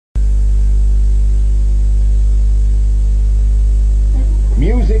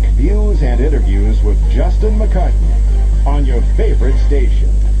and interviews with Justin McCartney on your favorite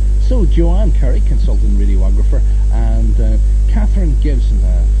station. So Joanne Curry, consultant radiographer, and Catherine Gibson,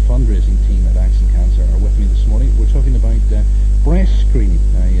 fundraising team at Action Cancer, are with me this morning. We're talking about breast screening.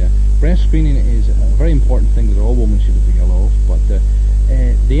 Now, breast screening is a very important thing that all women should avail of, but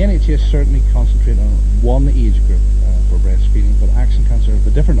the NHS certainly concentrate on one age group for breast screening, but Action Cancer have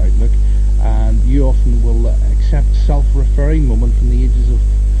a different outlook, and you often will accept self-referring women from the ages of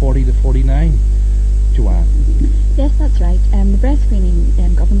 40 to 49. Joanne? Yes, that's right. The breast screening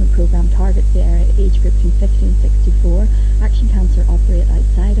government programme targets the age group between 50 and 64. Action Cancer operate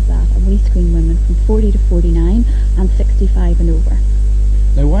outside of that, and we screen women from 40 to 49 and 65 and over.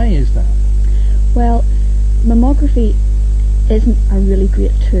 Now, why is that? Well, mammography isn't a really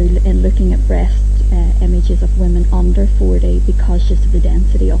great tool in looking at breast images of women under 40 because just of the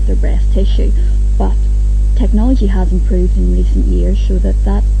density of their breast tissue. But technology has improved in recent years so that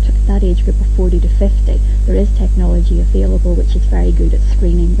age group of 40 to 50, there is technology available which is very good at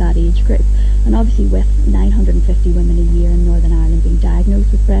screening that age group. And obviously with 950 women a year in Northern Ireland being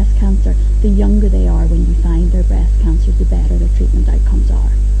diagnosed with breast cancer, the younger they are when you find their breast cancer, the better their treatment outcomes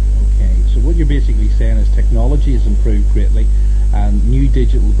are. Okay, so what you're basically saying is technology has improved greatly, and new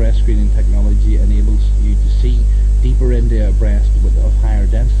digital breast screening technology enables you to see deeper into a breast of higher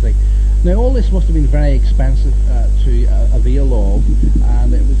density. Now, all this must have been very expensive to avail of,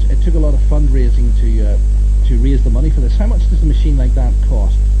 and it took a lot of fundraising to raise the money for this. How much does a machine like that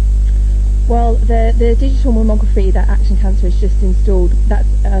cost? Well, the digital mammography that Action Cancer has just installed, that's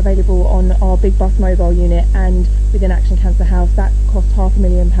available on our Big Bus mobile unit, and within Action Cancer House, that cost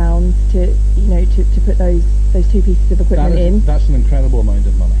 £500,000 to put those two pieces of equipment in. That's an incredible amount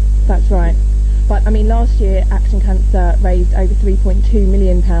of money. That's right. But I mean, last year Action Cancer raised over £3.2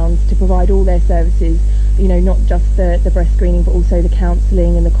 million to provide all their services, not just the breast screening, but also the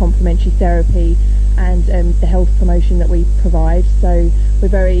counselling and the complementary therapy and the health promotion that we provide. So we're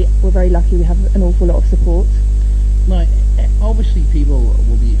very lucky. We have an awful lot of support. Now, obviously people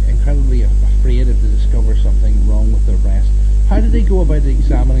will be incredibly afraid if they discover something wrong with their breast. How do they go about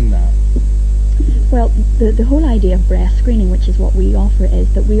examining that? Well, the whole idea of breast screening, which is what we offer,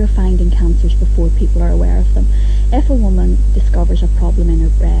 is that we are finding cancers before people are aware of them. If a woman discovers a problem in her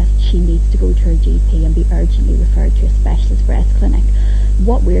breast, she needs to go to her GP and be urgently referred to a specialist breast clinic.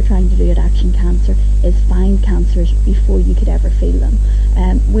 What we're trying to do at Action Cancer is find cancers before you could ever feel them.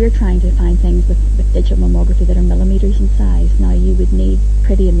 We're trying to find things with digital mammography that are millimetres in size. Now, you would need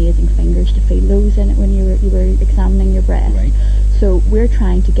pretty amazing fingers to feel those in it when you were examining your breast. Right. So we're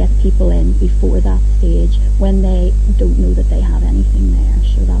trying to get people in before that stage when they don't know that they have anything there.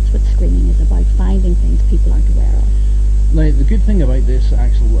 So that's what screening is about, finding things people aren't aware of. Now, the good thing about this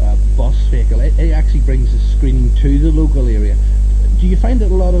actual bus vehicle, it actually brings the screening to the local area. Do you find that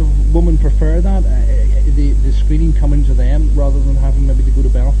a lot of women prefer that, the screening coming to them rather than having maybe to go to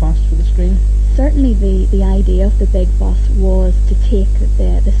Belfast for the screening? Certainly the idea of the big bus was to take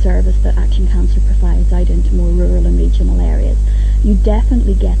the service that Action Cancer provides out into more rural and regional areas. You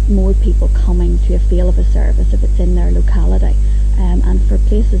definitely get more people coming to avail of a service if it's in their locality. And for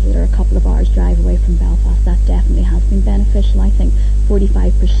places that are a couple of hours drive away from Belfast, that definitely has been beneficial. I think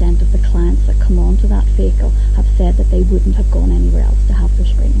 45% of the clients that come onto that vehicle have said that they wouldn't have gone anywhere else to have their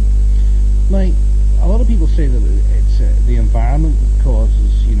screening. Now, a lot of people say that it's the environment that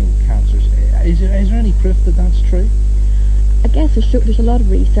causes, cancers. Is there any proof that that's true? I guess there's a lot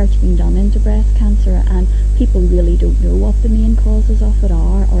of research being done into breast cancer, and people really don't know what the main causes of it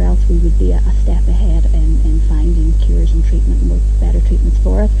are, or else we would be a step ahead in finding cures and treatment and more better treatments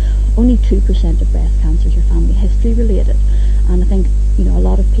for it. Only 2% of breast cancers are family history related, and I think a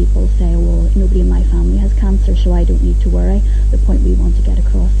lot of people say, well, nobody in my family has cancer, so I don't need to worry. The point we want to get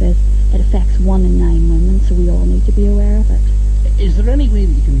across is it affects 1 in 9 women, so we all need to be aware of it. Is there any way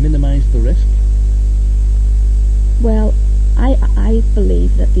that you can minimise the risk? Well, I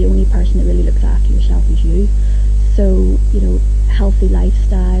believe that the only person that really looks after yourself is you. So, healthy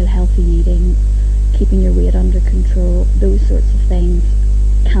lifestyle, healthy eating, keeping your weight under control, those sorts of things.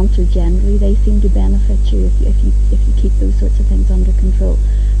 Cancer generally, they seem to benefit you if you keep those sorts of things under control.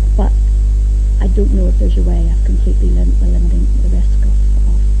 But I don't know if there's a way of completely limiting the risk of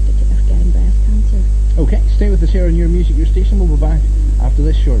getting breast cancer. Okay, stay with us here on Your Music, Your Station. We'll be back after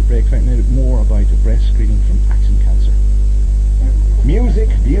this short break, finding out more about breast screening from Action Cancer. Music,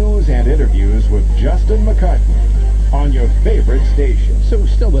 views, and interviews with Justin McCartney on your favorite station. So,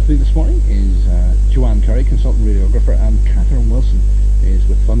 still with me this morning is Joanne Curry, consultant radiographer, and Catherine Wilson is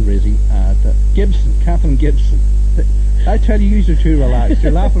with fundraising at Catherine Gibson. I tell you, you're too relaxed.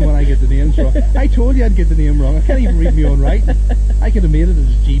 You're laughing when I get the names wrong. I told you I'd get the name wrong. I can't even read my own writing. I could have made it as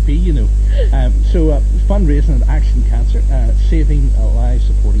a GP, you know. Fundraising at Action Cancer, saving lives,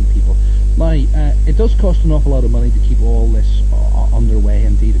 supporting people. Now, it does cost an awful lot of money to keep all this underway.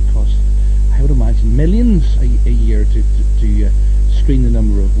 Indeed, it costs, I would imagine, millions a year to screen the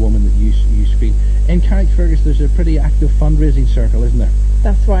number of women that you screen. In Carrickfergus, there's a pretty active fundraising circle, isn't there?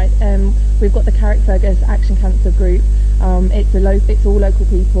 That's right. We've got the Carrickfergus Action Cancer Group. It's all local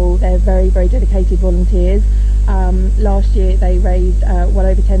people. They're very, very dedicated volunteers. Last year they raised well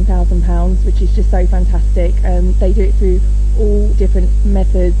over £10,000, which is just so fantastic. They do it through all different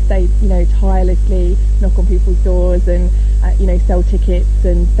methods. They, tirelessly knock on people's doors and, sell tickets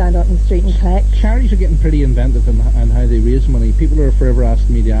and stand out in the street and collect. Charities are getting pretty inventive in how they raise money. People are forever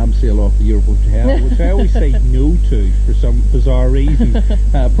asking me to abseil off the Europa Hotel, which I always say no to for some bizarre reason.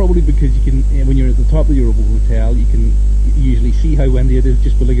 Probably because you can, when you're at the top of the Europa Hotel, you can usually see how windy it is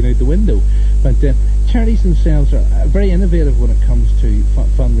just by looking out the window. But charities themselves are very innovative when it comes to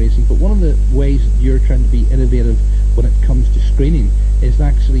fundraising. But one of the ways that you're trying to be innovative when it comes to screening is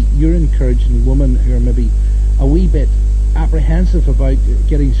actually you're encouraging women who are maybe a wee bit apprehensive about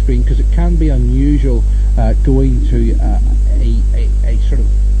getting screened, because it can be unusual going to a sort of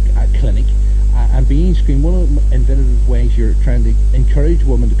clinic and being screened. One of the innovative ways you're trying to encourage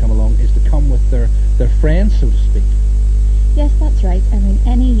women to come along is to come with their friends, so to speak. Yes, that's right. I mean,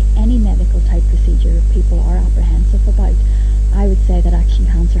 any medical type procedure people are apprehensive about. I would say that Action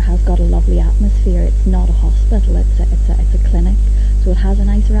Cancer has got a lovely atmosphere. It's not a hospital, it's a clinic, so it has a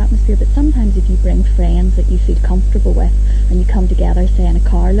nicer atmosphere. But sometimes if you bring friends that you feel comfortable with and you come together, say in a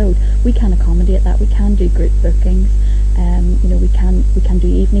carload, we can accommodate that. We can do group bookings. We can do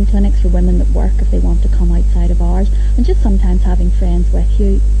evening clinics for women that work if they want to come outside of ours. And just sometimes having friends with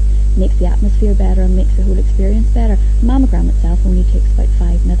you makes the atmosphere better and makes the whole experience better. Mammogram itself only takes about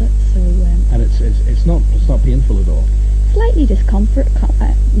 5 minutes, so and it's not painful at all. Slightly discomfort,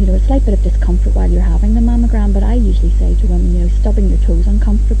 a slight bit of discomfort while you're having the mammogram, but I usually say to women, stubbing your toes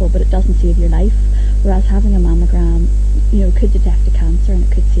uncomfortable, but it doesn't save your life, whereas having a mammogram, could detect a cancer and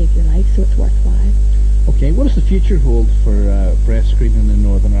it could save your life, so it's worthwhile. Okay, what does the future hold for breast screening in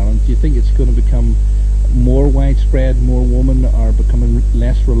Northern Ireland? Do you think it's going to become more widespread, more women are becoming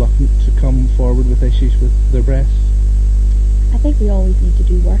less reluctant to come forward with issues with their breasts? I think we always need to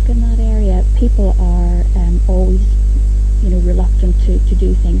do work in that area. People are always reluctant to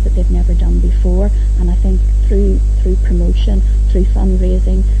do things that they've never done before, and I think through promotion, through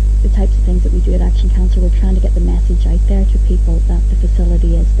fundraising, the types of things that we do at Action Cancer, we're trying to get the message out there to people that the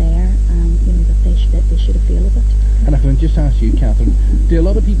facility is there and that they should have feel of it. And if I can just ask you, Catherine, do a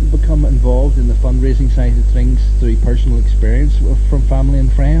lot of people become involved in the fundraising side of things through personal experience from family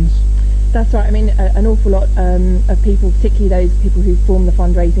and friends? That's right. I mean, an awful lot of people, particularly those people who form the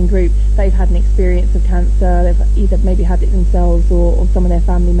fundraising group, they've had an experience of cancer. They've either maybe had it themselves or some of their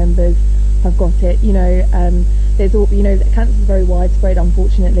family members have got it. Cancer is very widespread,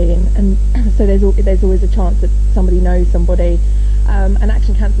 unfortunately, and so there's always a chance that somebody knows somebody. And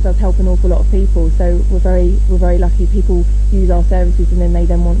Action Cancer does help an awful lot of people. So we're very lucky. People use our services and then they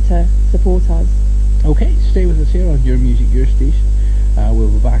want to support us. Okay, stay with us here on Your Music, Your Station. We'll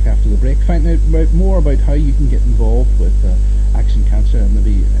be back after the break, find out more about how you can get involved with Action Cancer, and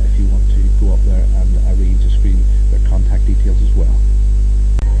maybe if you want to go up there and arrange a screen, their contact details as well.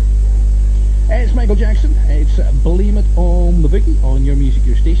 It's Michael Jackson. It's Blame It on the Boogie on Your Music,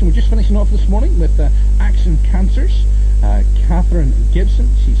 Your Station. We're just finishing off this morning with Action Cancer's Catherine Gibson.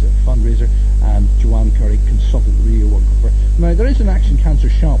 She's a fundraiser, and Joanne Curry, consultant radiographer. Now, there is an Action Cancer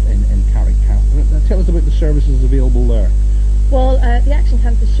shop in Carrick. Catherine, tell us about the services available there. Well, the Action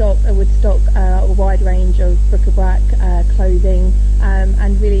Cancer shop would stock a wide range of bric-a-brac, clothing,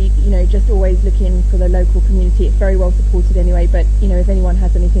 and really, just always looking for the local community. It's very well supported anyway, but, if anyone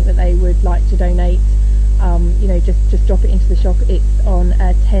has anything that they would like to donate, just drop it into the shop. It's on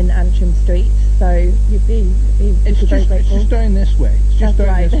 10 Antrim Street, so you'd be very grateful. It's just down this way. It's just That's down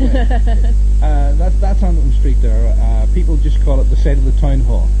right. this way. That's Antrim Street there. People just call it the side of the town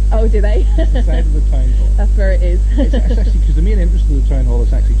hall. Oh, do they? It's the side of the town hall. That's where it is. It's actually, because the main entrance to the town hall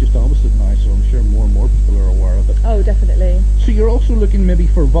is actually just opposite now, so I'm sure more and more people are aware of it. Oh, definitely. So you're also looking maybe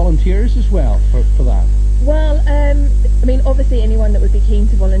for volunteers as well for that? Well, obviously anyone that would be keen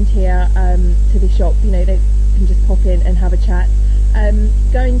to volunteer to the shop, they can just pop in and have a chat.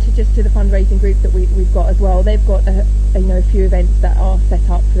 Going to the fundraising group that we've got as well, they've got a few events that are set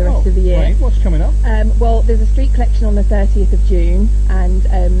up for the rest of the year. Right. What's coming up? Well, there's a street collection on the 30th of June, and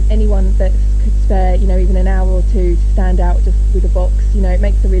anyone that could spare, even an hour or two to stand out just with a box, it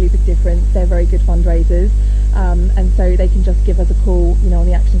makes a really big difference. They're very good fundraisers. and so they can just give us a call, on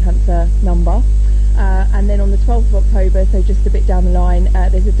the Action Cancer number. And then on the 12th of October, so just a bit down the line,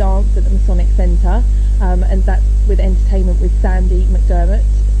 there's a dance at the Masonic Centre, and that's with entertainment with Sandy McDermott.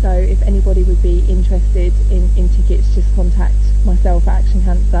 So if anybody would be interested in tickets, just contact myself at Action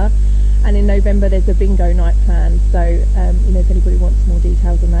Cancer. And in November there's a bingo night planned, so if anybody wants more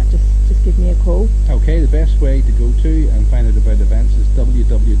details on that, just give me a call. Okay, the best way to go to and find out about events is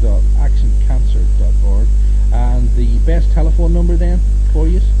www.actioncancer.org. And the best telephone number then for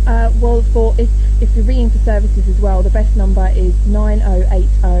you? Well, if you're ringing for services as well, the best number is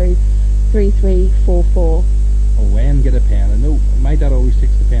 9080 3344. Oh, and get a pen. I know my dad always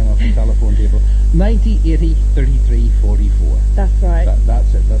takes the pen off the telephone table. 9080 3344. That's right.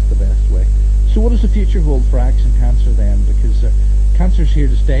 That's it. That's the best way. So what does the future hold for Action Cancer then? Because cancer's here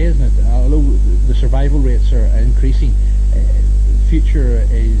to stay, isn't it? Although the survival rates are increasing, future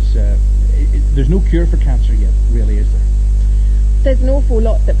is there's no cure for cancer yet, really, is there? There's an awful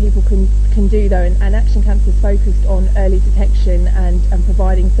lot that people can do though, and Action Cancer is focused on early detection and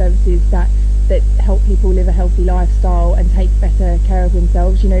providing services that help people live a healthy lifestyle and take better care of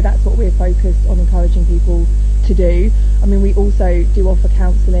themselves. That's what we're focused on encouraging people to do. I mean, we also do offer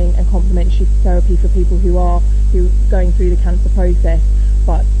counselling and complementary therapy for people who are going through the cancer process.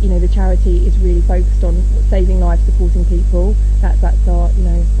 But the charity is really focused on saving lives, supporting people. That's our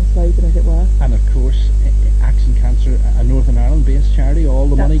our slogan, as it were. And of course, Action Cancer, a Northern Ireland-based charity. All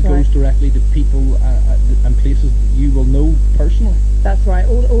the money goes directly to people and places that you will know personally. That's right.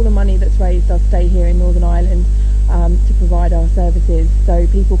 All the money that's raised does stay here in Northern Ireland to provide our services. So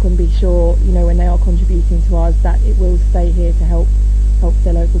people can be sure, when they are contributing to us, that it will stay here to help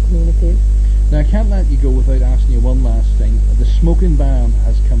their local communities. Now, I can't let you go without asking you one last thing. The smoking ban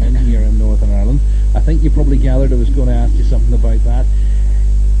has come in here in Northern Ireland. I think you probably gathered I was going to ask you something about that.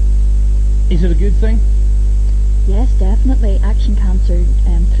 Is it a good thing? Yes, definitely. Action Cancer,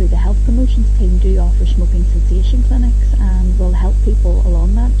 through the health promotions team, do offer smoking cessation clinics and will help people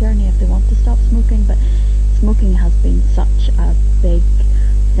along that journey if they want to stop smoking. But smoking has been such a big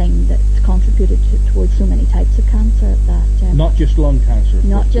thing that's contributed towards so many types of cancer that not just lung cancer.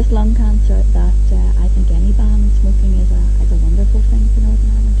 Not just lung cancer. That I think any ban on smoking is a wonderful thing for Northern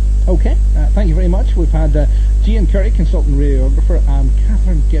Ireland. Okay, thank you very much. We've had Gian Curry, consultant radiographer, and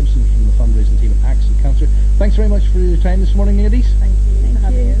Catherine Gibson from the fundraising team at Action Cancer. Thanks very much for your time this morning, ladies. Thank you for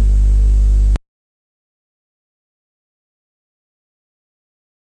having us.